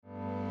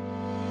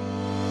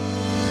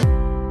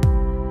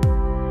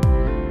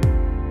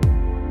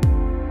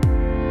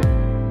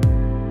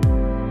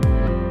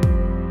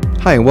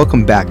Hi, and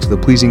welcome back to the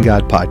Pleasing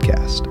God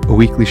Podcast, a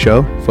weekly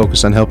show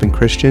focused on helping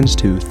Christians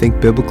to think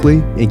biblically,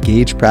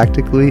 engage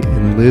practically,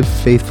 and live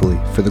faithfully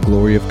for the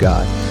glory of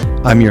God.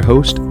 I'm your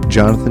host,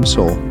 Jonathan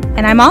Soul.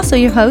 And I'm also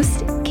your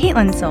host,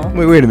 Caitlin Soul.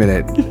 Wait a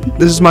minute.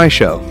 This is my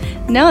show.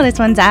 No, this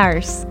one's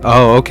ours.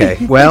 Oh, okay.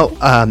 Well,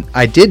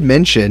 I did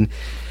mention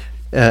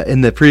in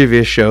the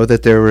previous show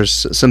that there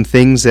was some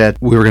things that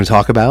we were going to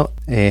talk about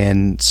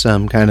and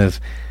some kind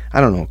of, I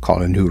don't know,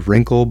 call it a new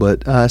wrinkle,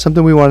 but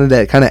something we wanted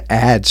to kind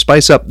of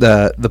spice up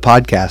the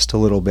podcast a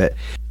little bit.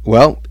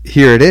 Well,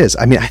 here it is.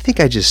 I mean, I think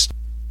I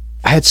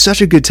had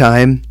such a good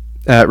time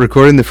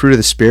recording the Fruit of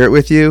the Spirit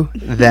with you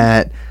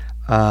that,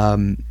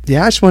 I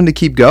just wanted to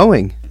keep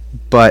going,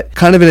 but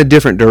kind of in a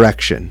different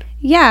direction.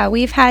 Yeah,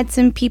 we've had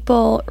some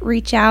people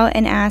reach out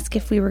and ask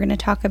if we were going to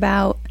talk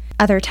about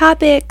other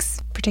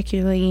topics,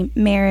 particularly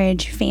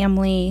marriage,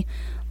 family,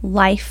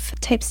 life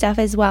type stuff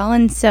as well.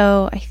 And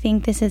so I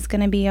think this is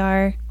going to be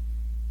our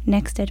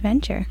next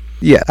adventure.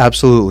 Yeah,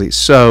 absolutely.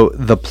 So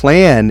the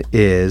plan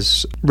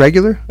is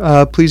regular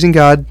Pleasing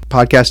God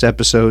podcast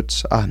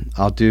episodes.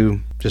 I'll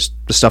do just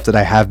the stuff that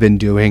I have been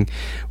doing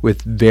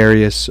with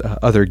various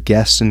other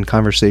guests and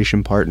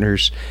conversation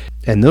partners.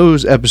 And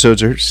those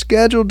episodes are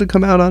scheduled to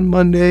come out on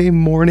Monday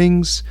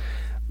mornings.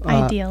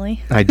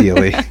 Ideally.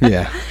 Ideally,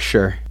 yeah,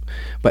 sure.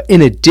 But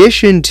in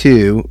addition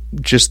to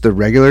just the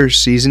regular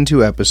Season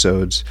 2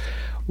 episodes,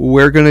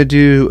 we're going to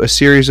do a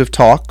series of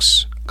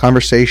talks,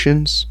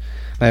 conversations,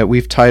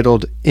 we've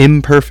titled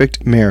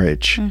Imperfect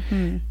Marriage.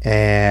 Mm-hmm.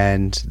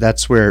 And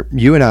that's where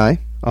you and I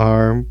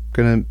are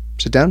going to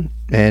sit down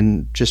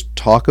and just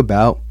talk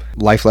about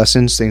life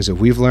lessons, things that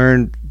we've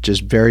learned,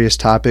 just various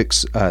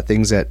topics,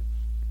 things that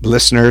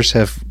listeners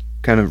have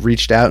kind of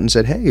reached out and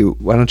said, hey,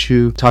 why don't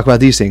you talk about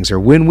these things? Or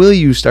when will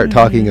you start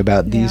talking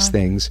about these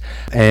things?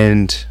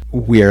 And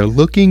we are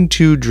looking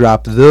to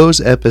drop those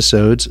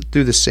episodes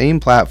through the same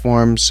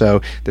platform.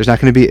 So there's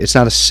not going to be, it's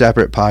not a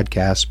separate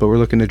podcast, but we're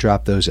looking to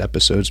drop those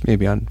episodes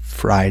maybe on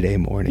Friday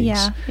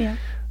mornings. Yeah.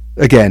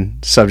 Again,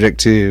 subject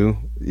to,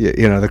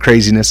 the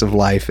craziness of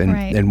life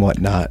and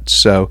whatnot.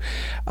 So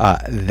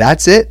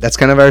that's it. That's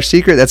kind of our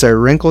secret. That's our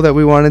wrinkle that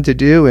we wanted to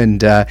do.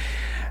 And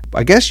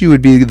I guess you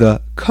would be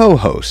the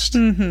co-host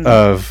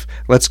of,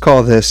 let's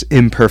call this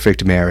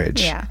Imperfect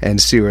Marriage, and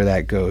see where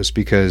that goes.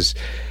 Because,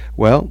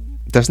 well,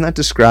 doesn't that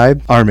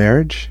describe our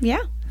marriage?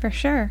 Yeah, for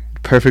sure.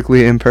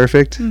 Perfectly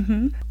imperfect.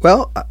 Mm-hmm.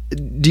 Well,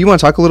 do you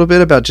want to talk a little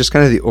bit about just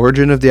kind of the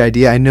origin of the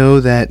idea? I know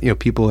that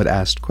people had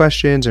asked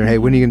questions, or hey,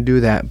 when are you going to do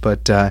that?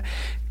 But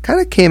kind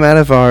of came out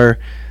of our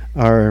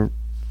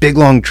big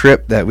long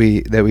trip that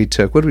we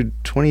took. What did we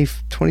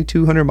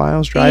 2,200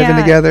 miles driving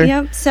together?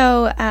 Yep.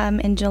 So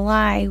in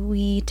July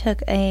we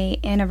took a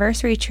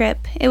anniversary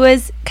trip. It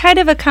was kind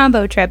of a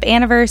combo trip,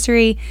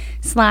 anniversary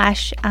 /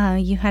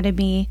 you had to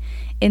be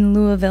in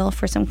Louisville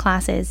for some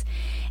classes.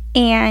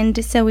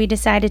 And so we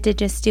decided to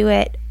just do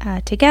it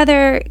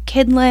together,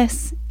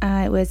 kidless.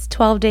 It was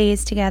 12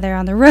 days together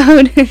on the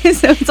road.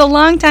 So it's a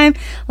long time,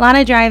 a lot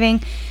of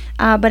driving.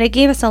 But it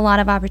gave us a lot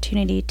of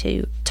opportunity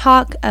to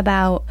talk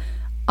about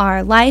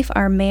our life,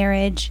 our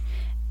marriage,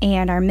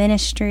 and our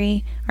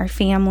ministry, our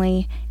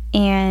family.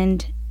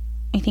 And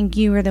I think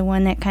you were the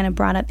one that kind of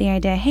brought up the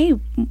idea, hey,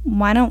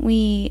 why don't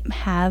we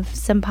have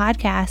some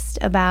podcast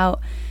about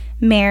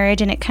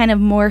marriage? And it kind of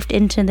morphed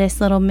into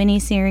this little mini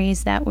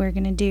series that we're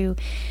going to do.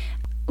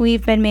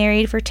 We've been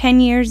married for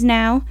 10 years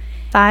now,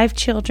 5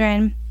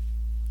 children.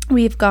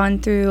 We've gone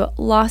through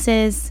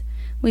losses.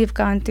 We've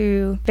gone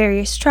through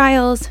various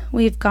trials.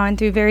 We've gone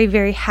through very,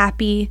 very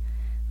happy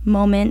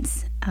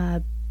moments,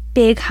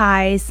 big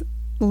highs,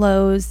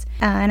 lows,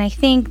 and I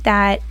think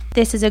that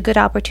this is a good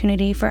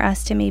opportunity for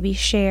us to maybe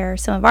share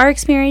some of our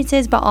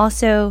experiences, but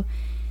also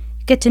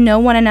get to know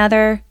one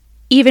another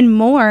even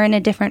more in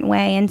a different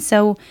way. And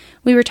so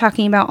we were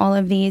talking about all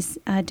of these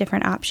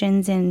different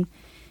options and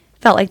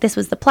felt like this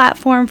was the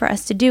platform for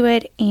us to do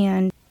it.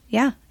 And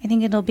I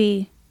think it'll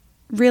be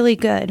really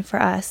good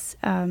for us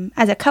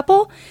as a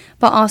couple,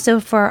 but also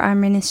for our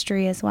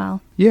ministry as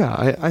well.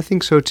 Yeah, I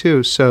think so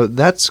too. So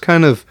that's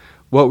kind of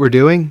what we're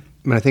doing.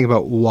 When I think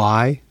about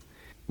why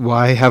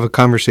have a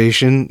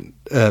conversation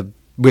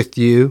with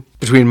you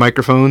between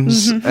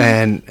microphones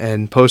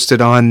and post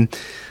it on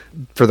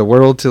for the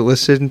world to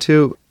listen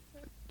to.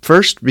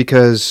 First,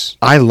 because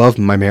I love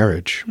my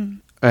marriage,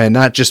 and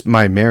not just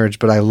my marriage,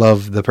 but I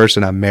love the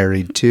person I'm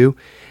married to.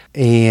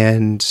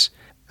 And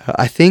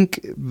I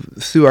think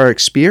through our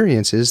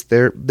experiences,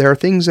 there are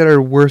things that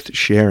are worth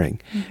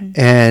sharing.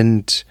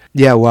 And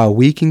while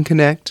we can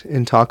connect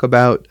and talk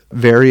about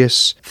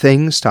various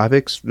things,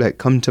 topics that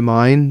come to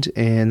mind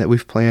and that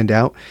we've planned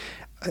out,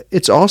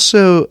 it's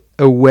also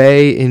a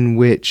way in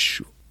which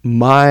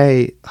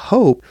my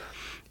hope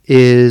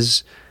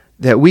is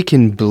that we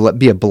can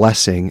be a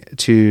blessing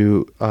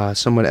to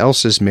someone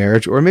else's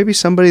marriage, or maybe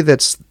somebody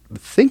that's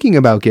thinking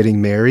about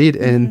getting married,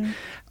 and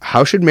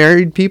how should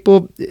married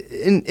people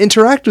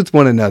interact with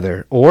one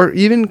another, or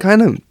even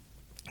kind of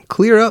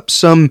clear up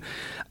some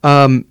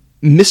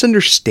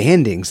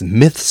misunderstandings,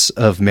 myths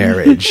of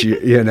marriage,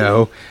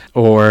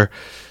 or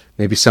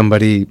maybe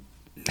somebody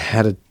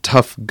had a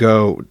tough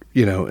go,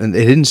 and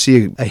they didn't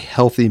see a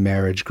healthy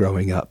marriage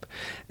growing up.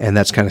 And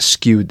that's kind of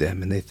skewed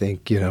them. And they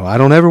think, I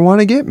don't ever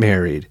want to get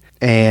married.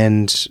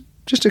 And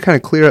just to kind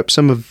of clear up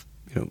some of,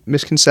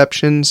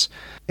 misconceptions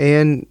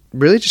and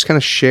really just kind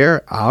of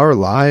share our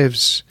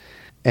lives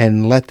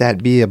and let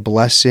that be a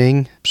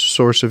blessing,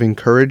 source of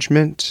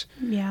encouragement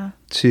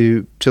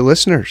to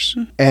listeners.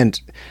 Mm-hmm. And,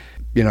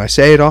 I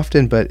say it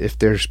often, but if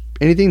there's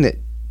anything that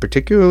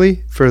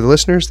particularly for the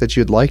listeners that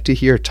you'd like to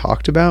hear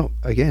talked about,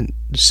 again,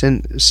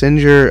 send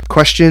your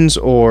questions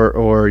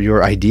or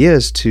your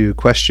ideas to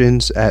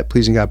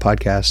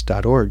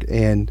questions@pleasinggodpodcast.org.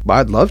 And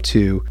I'd love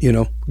to,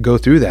 go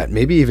through that.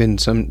 Maybe even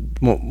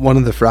one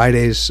of the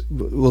Fridays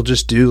we'll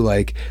just do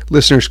like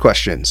listeners'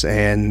 questions.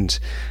 And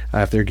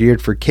if they're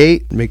geared for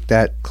Kate, make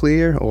that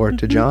clear, or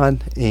to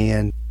John.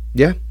 And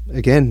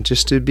again,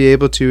 just to be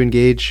able to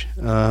engage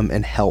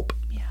and help.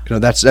 Yeah.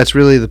 That's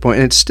really the point.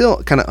 And it's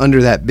still kind of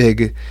under that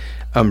big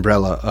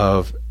umbrella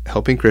of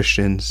helping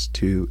Christians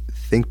to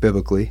think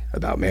biblically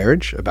about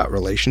marriage, about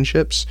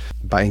relationships,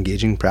 by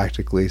engaging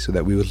practically so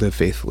that we would live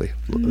faithfully,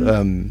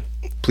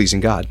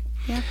 pleasing God.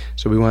 Yeah.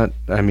 So we want,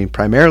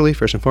 primarily,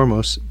 first and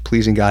foremost,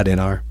 pleasing God in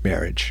our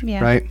marriage,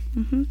 right?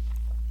 Mm-hmm.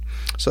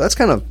 So that's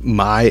kind of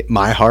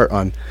my heart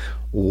on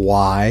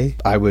why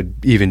I would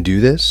even do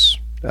this.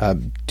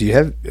 Do you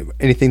have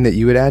anything that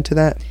you would add to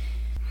that?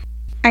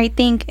 I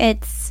think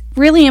it's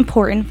really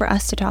important for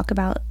us to talk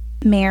about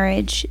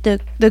marriage, the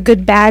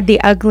good, bad,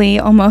 the ugly,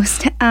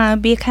 almost,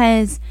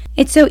 because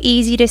it's so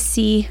easy to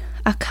see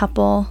a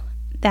couple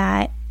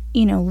that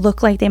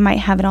look like they might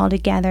have it all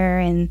together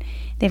and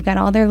they've got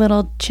all their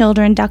little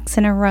children ducks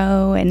in a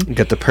row and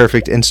got the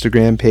perfect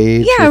Instagram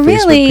page,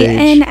 really Facebook page.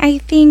 And I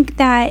think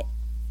that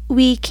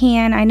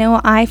I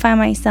know I find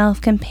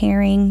myself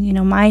comparing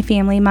my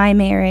family, my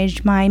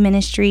marriage, my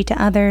ministry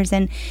to others,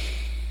 and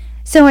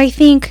so I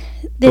think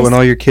but when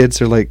all your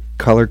kids are like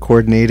color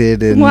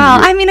coordinated and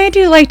I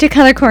do like to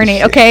color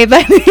coordinate, okay,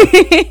 but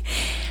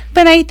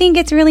but I think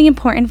it's really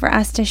important for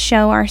us to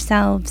show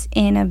ourselves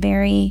in a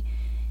very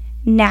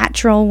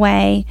natural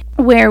way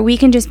where we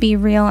can just be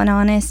real and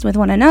honest with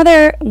one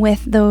another,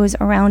 with those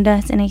around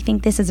us, and I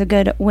think this is a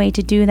good way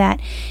to do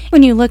that.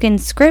 When you look in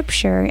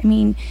Scripture,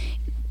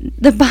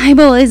 the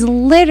Bible is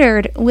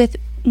littered with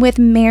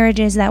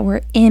marriages that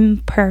were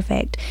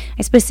imperfect.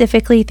 I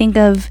specifically think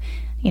of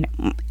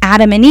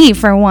Adam and Eve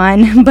for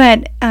one,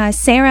 but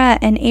Sarah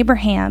and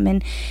Abraham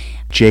and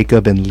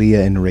Jacob and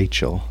Leah and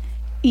Rachel.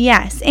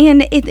 Yes,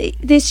 and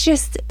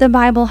the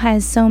Bible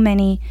has so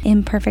many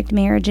imperfect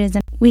marriages,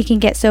 and we can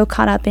get so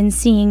caught up in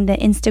seeing the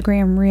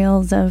Instagram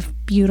reels of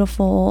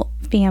beautiful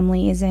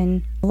families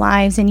and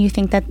lives, and you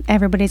think that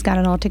everybody's got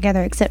it all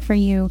together except for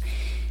you.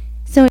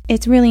 So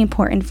it's really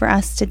important for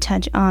us to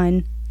touch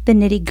on the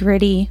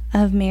nitty-gritty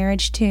of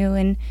marriage too,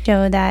 and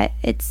show that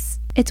it's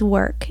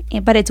work,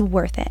 but it's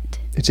worth it.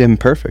 It's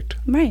imperfect.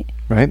 Right.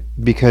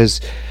 Because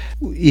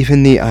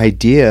even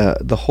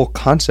the whole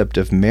concept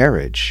of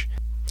marriage,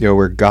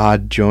 where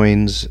God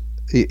joins,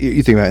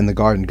 you think about in the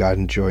garden,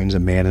 God joins a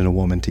man and a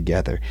woman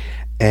together.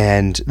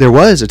 And there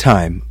was a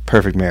time,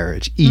 perfect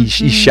marriage,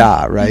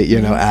 Isha, right?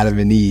 Mm-hmm. Adam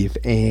and Eve.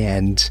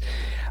 And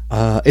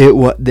it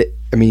was,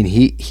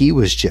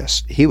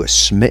 he was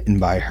smitten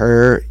by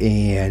her,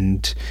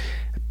 and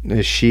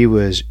she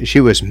was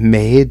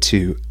made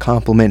to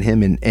complement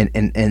him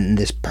and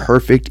this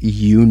perfect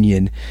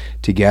union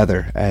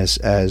together as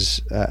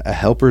a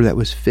helper that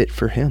was fit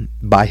for him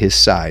by his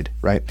side,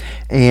 right?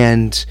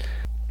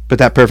 But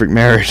that perfect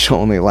marriage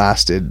only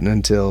lasted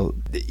until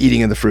the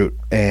eating of the fruit,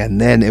 and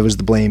then it was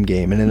the blame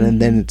game,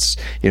 and then it's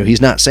he's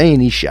not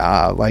saying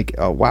Isha like,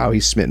 oh wow,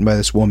 he's smitten by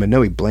this woman.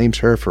 No, he blames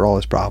her for all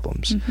his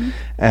problems,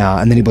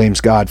 and then he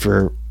blames God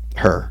for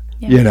her,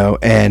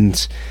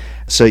 and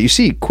so you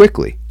see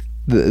quickly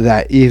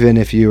that even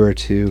if you were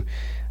to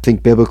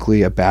think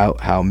biblically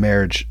about how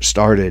marriage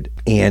started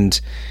and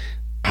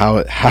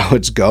how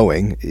it's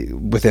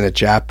going within a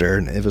chapter,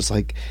 and it was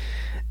like,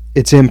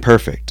 it's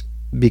imperfect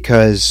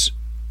because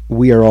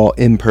we are all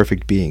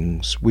imperfect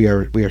beings. We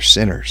are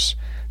sinners,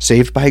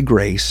 saved by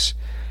grace,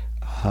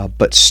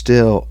 but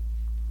still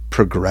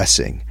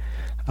progressing.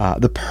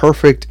 The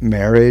perfect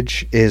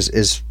marriage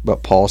is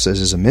what Paul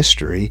says is a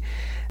mystery,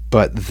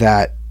 but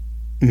that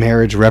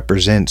marriage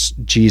represents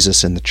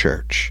Jesus in the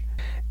church.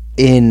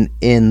 In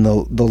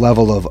the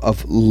level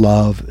of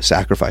love,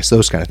 sacrifice,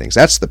 those kind of things.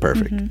 That's the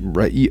perfect,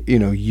 right?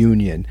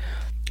 Union,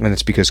 and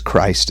it's because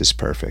Christ is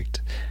perfect.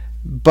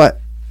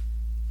 But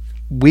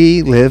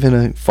we live in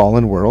a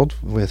fallen world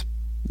with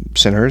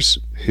sinners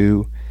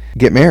who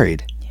get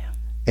married,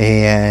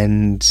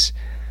 and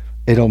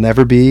it'll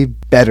never be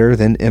better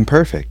than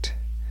imperfect.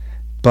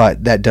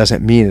 But that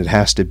doesn't mean it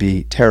has to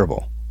be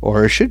terrible,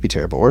 or it should be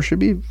terrible, or it should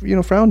be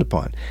frowned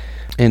upon.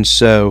 And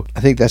so I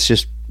think that's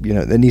just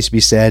that needs to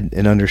be said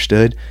and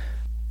understood.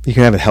 You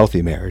can have a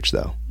healthy marriage,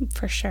 though.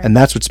 For sure. And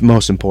that's what's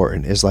most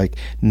important, is like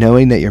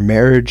knowing that your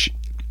marriage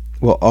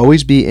will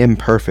always be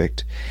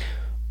imperfect,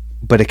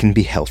 but it can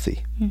be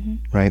healthy,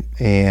 right?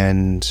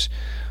 And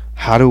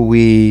how do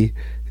we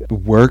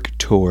work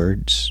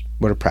towards,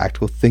 what are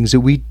practical things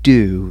that we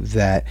do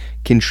that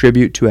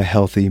contribute to a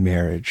healthy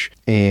marriage.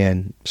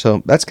 And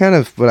so that's kind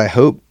of what I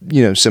hope,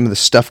 some of the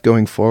stuff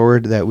going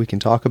forward that we can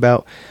talk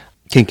about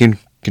can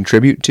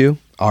contribute to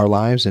our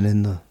lives and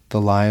in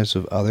the lives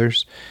of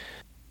others.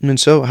 And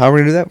so how we're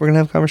going to do that, we're going to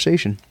have a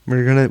conversation.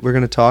 We're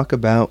going to talk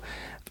about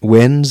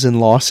wins and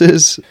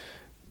losses,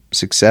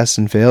 success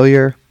and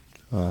failure,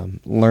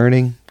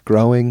 learning,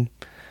 growing,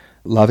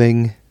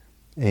 loving,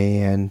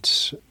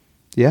 and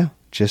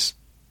just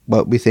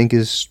what we think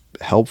is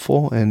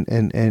helpful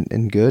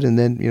and good, and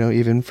then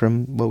even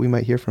from what we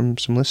might hear from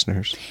some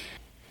listeners.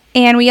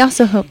 And we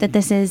also hope that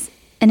this is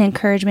an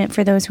encouragement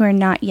for those who are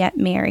not yet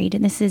married.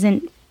 And this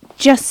isn't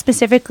just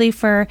specifically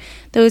for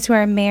those who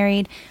are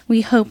married.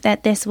 We hope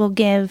that this will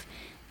give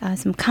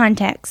some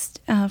context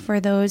for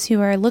those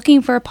who are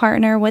looking for a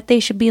partner, what they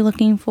should be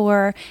looking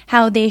for,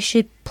 how they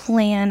should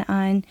plan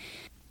on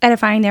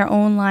edifying their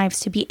own lives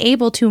to be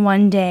able to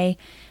one day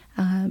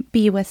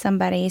be with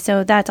somebody.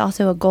 So that's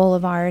also a goal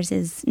of ours,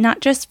 is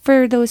not just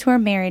for those who are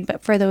married,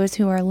 but for those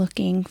who are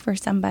looking for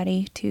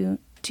somebody to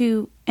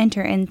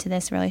enter into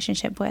this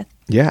relationship with.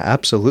 Yeah,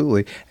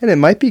 absolutely. And it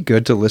might be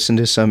good to listen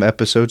to some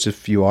episodes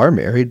if you are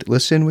married.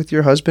 Listen with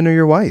your husband or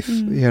your wife,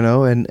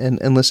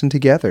 and listen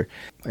together.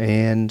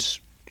 And,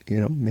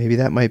 maybe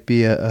that might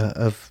be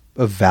of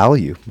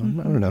value. I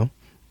don't know.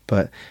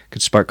 But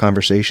could spark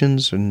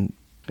conversations. And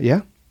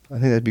yeah, I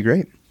think that'd be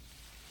great.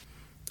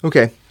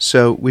 Okay,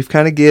 so we've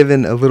kind of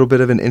given a little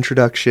bit of an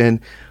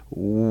introduction,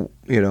 what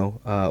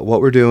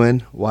we're doing,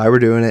 why we're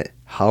doing it,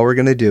 how we're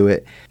going to do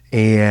it,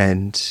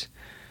 and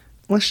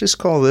let's just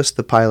call this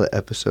the pilot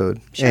episode.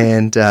 Sure.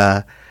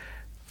 And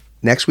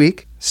next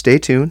week, stay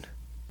tuned.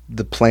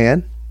 The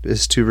plan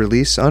is to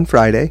release on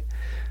Friday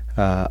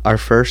our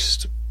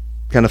first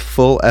kind of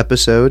full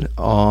episode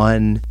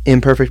on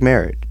imperfect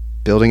marriage,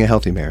 building a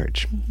healthy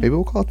marriage. Mm-hmm. Maybe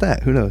we'll call it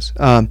that. Who knows?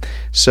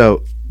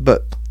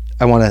 But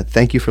I want to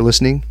thank you for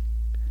listening.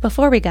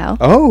 Before we go.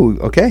 Oh,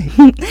 okay.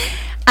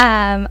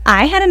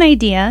 I had an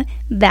idea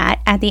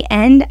that at the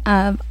end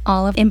of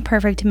all of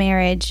Imperfect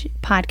Marriage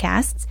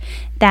podcasts,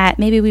 that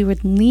maybe we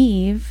would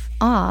leave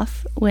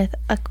off with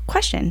a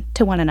question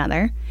to one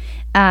another.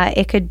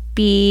 It could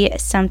be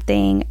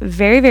something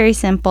very, very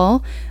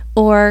simple,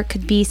 or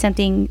could be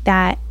something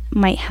that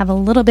might have a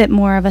little bit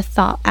more of a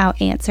thought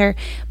out answer,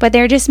 but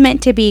they're just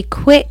meant to be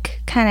quick,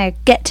 kind of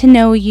get to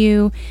know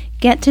you,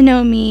 get to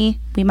know me.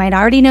 We might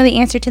already know the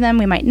answer to them,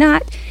 we might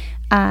not.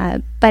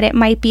 But it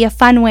might be a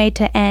fun way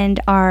to end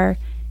our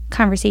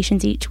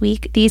conversations each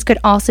week. These could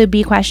also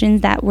be questions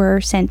that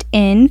were sent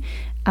in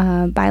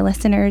by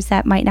listeners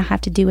that might not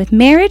have to do with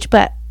marriage,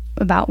 but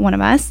about one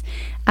of us.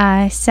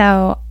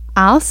 So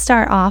I'll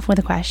start off with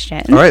a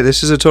question. All right,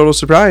 this is a total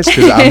surprise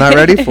because I'm not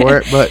ready for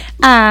it, but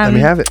let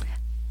me have it.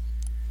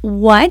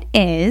 What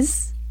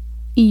is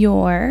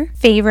your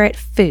favorite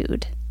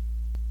food?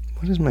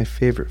 What is my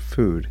favorite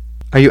food?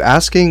 Are you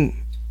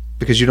asking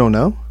because you don't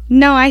know?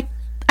 No,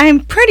 I'm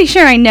pretty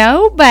sure I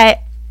know,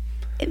 but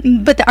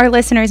our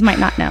listeners might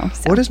not know.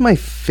 So. What is my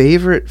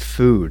favorite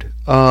food?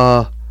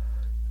 Well,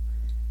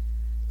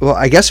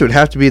 I guess it would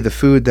have to be the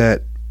food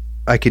that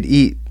I could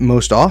eat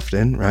most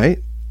often,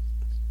 right?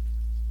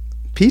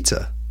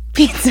 Pizza.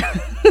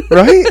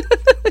 Right?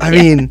 I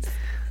mean,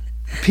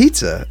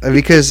 pizza,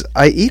 because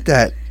I eat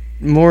that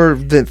more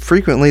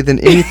frequently than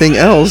anything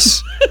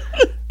else.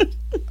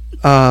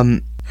 I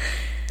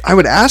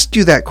would ask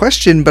you that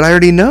question, but I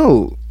already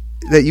know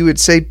that you would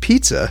say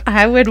pizza.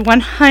 I would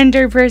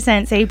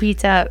 100% say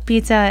pizza.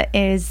 Pizza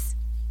is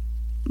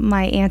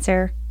my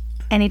answer.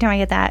 Anytime I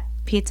get that,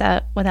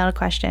 pizza without a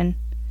question.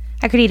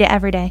 I could eat it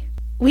every day.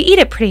 We eat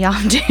it pretty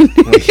often.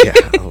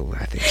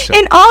 I think so.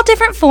 In all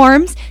different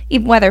forms,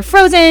 whether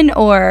frozen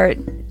or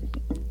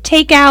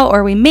takeout,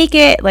 or we make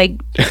it,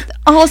 like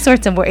all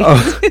sorts of ways.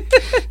 Oh,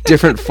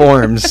 different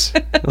forms,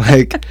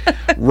 like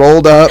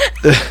rolled up.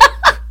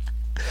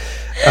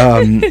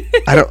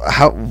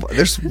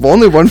 There's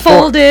only one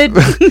folded.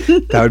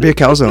 That would be a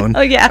calzone.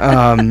 Oh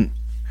yeah.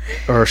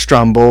 Or a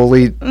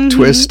stromboli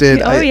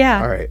twisted. Oh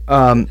yeah. All right.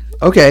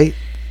 Okay.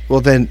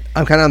 Well then,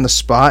 I'm kind of on the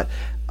spot.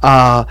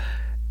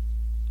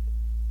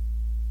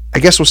 I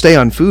guess we'll stay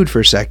on food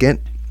for a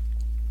second.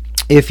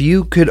 If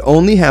you could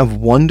only have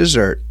one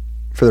dessert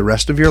for the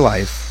rest of your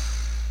life,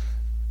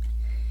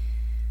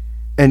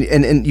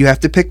 and you have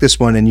to pick this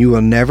one, and you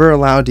are never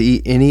allowed to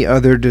eat any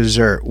other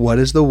dessert, what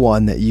is the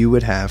one that you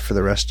would have for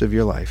the rest of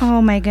your life?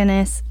 Oh my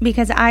goodness,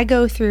 because I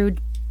go through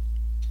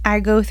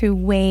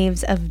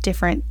waves of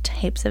different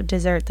types of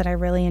dessert that I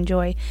really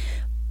enjoy,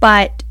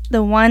 but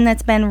the one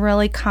that's been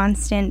really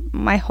constant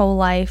my whole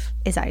life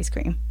is ice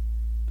cream.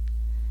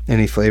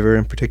 Any flavor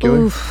in particular?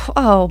 Oof.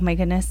 Oh my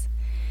goodness.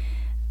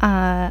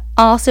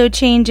 Also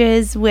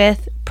changes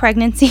with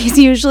pregnancies.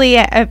 Usually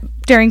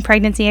during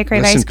pregnancy I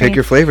crave ice cream. Pick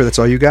your flavor. That's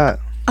all you got.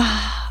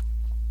 I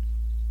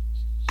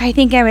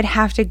think I would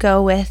have to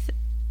go with,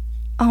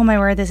 oh my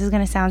word, this is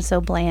going to sound so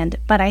bland,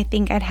 but I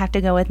think I'd have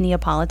to go with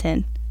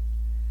Neapolitan.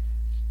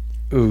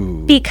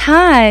 Ooh.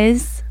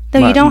 Because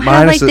Though you don't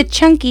have like the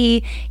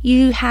chunky,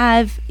 you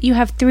have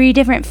 3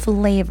 different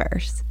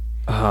flavors.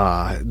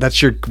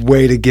 That's your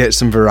way to get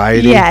some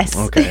variety? Yes.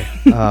 Okay.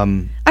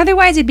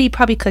 Otherwise, it'd be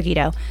probably cookie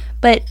dough.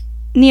 But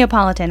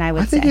Neapolitan, I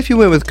would say. I think if you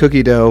went with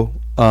cookie dough,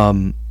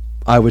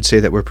 I would say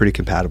that we're pretty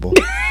compatible.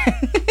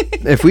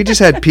 If we just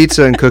had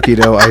pizza and cookie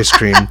dough ice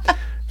cream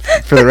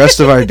for the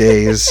rest of our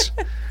days,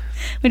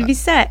 we'd be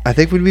set. I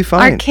think we'd be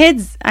fine. Our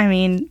kids, I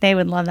mean, they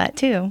would love that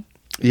too.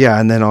 Yeah,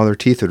 and then all their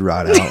teeth would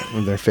rot out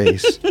of their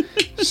face.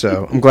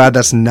 So I'm glad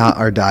that's not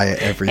our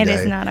diet every day. It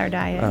is not our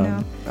diet,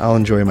 no. I'll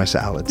enjoy my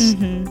salads.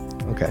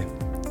 Mm-hmm. Okay.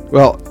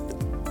 Well,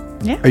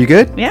 yeah. Are you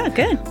good? Yeah,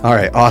 good. All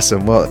right,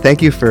 awesome. Well,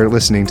 thank you for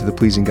listening to the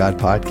Pleasing God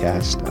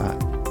podcast.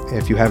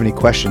 If you have any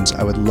questions,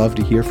 I would love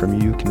to hear from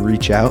you. You can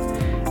reach out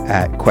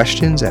at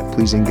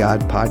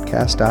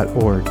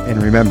questions@pleasinggodpodcast.org.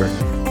 And remember,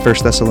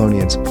 1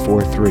 Thessalonians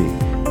 4:3,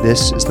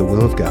 this is the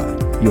will of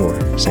God, your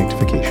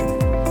sanctification.